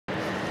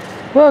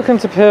Welcome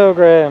to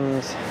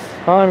Pilgrims.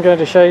 I'm going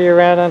to show you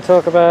around and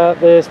talk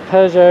about this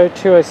Peugeot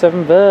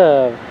 207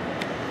 Verve.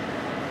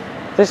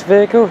 This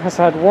vehicle has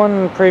had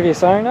one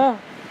previous owner,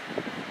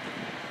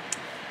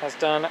 has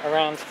done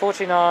around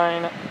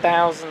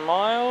 49,000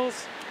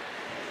 miles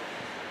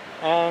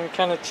and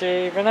can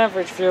achieve an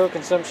average fuel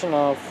consumption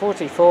of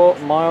 44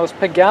 miles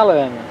per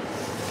gallon.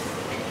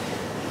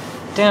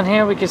 Down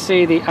here we can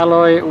see the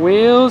alloy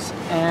wheels,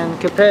 and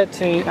compared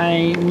to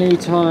a new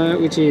tyre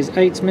which is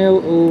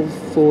 8mm, all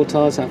four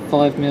tyres have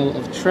 5mm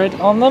of tread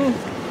on them.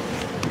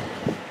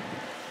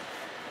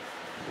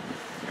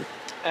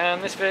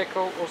 And this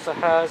vehicle also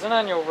has an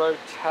annual road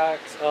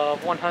tax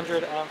of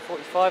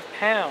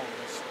 £145.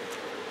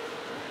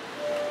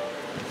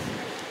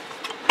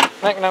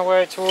 Making our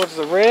way towards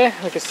the rear,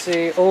 we can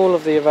see all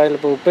of the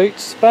available boot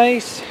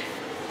space.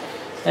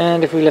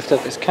 And if we lift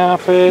up this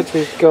carpet,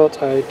 we've got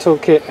a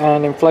toolkit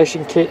and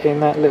inflation kit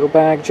in that little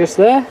bag just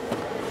there.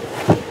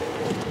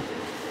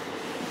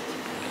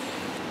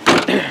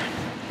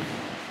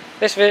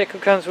 This vehicle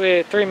comes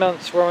with 3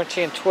 months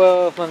warranty and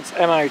 12 months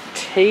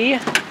MOT.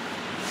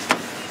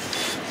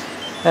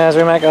 As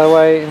we make our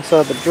way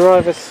inside the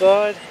driver's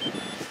side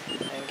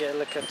and get a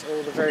look at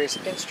all the various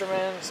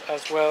instruments,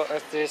 as well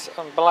as this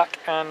black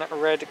and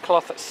red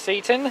cloth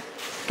seating.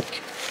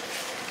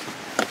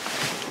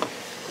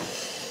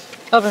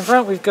 Up in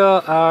front we've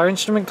got our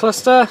instrument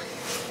cluster,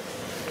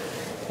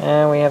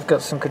 and we have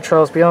got some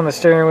controls beyond the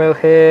steering wheel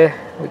here,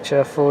 which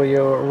are for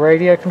your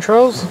radio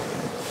controls.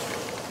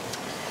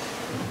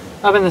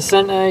 Up in the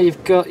centre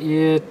you've got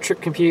your trip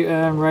computer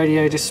and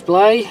radio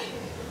display,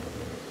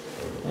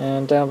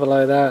 and down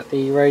below that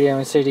the radio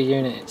and CD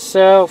unit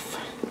itself,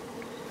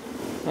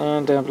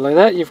 and down below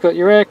that you've got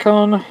your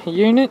aircon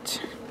unit.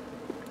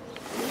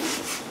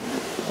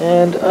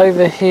 And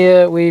over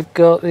here we've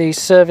got the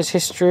service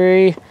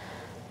history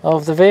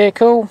of the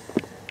vehicle,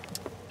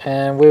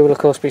 and we will of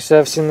course be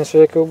servicing this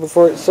vehicle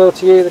before it's sold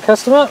to you, the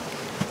customer.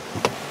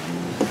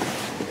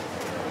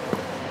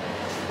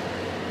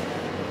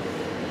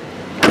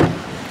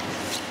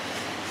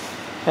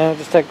 And I'll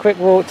just take a quick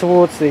walk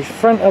towards the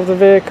front of the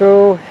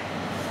vehicle.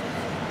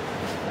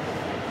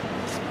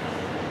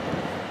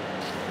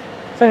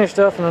 Finished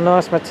off in a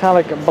nice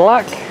metallic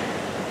black.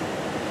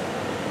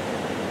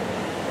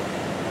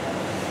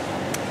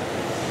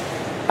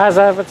 As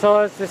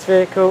advertised, this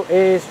vehicle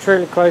is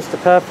truly close to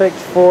perfect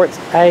for its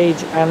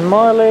age and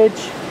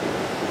mileage.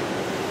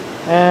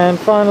 And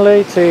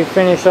finally, to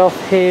finish off,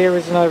 here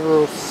is an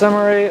overall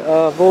summary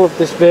of all of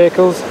this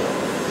vehicle's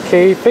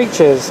key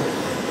features.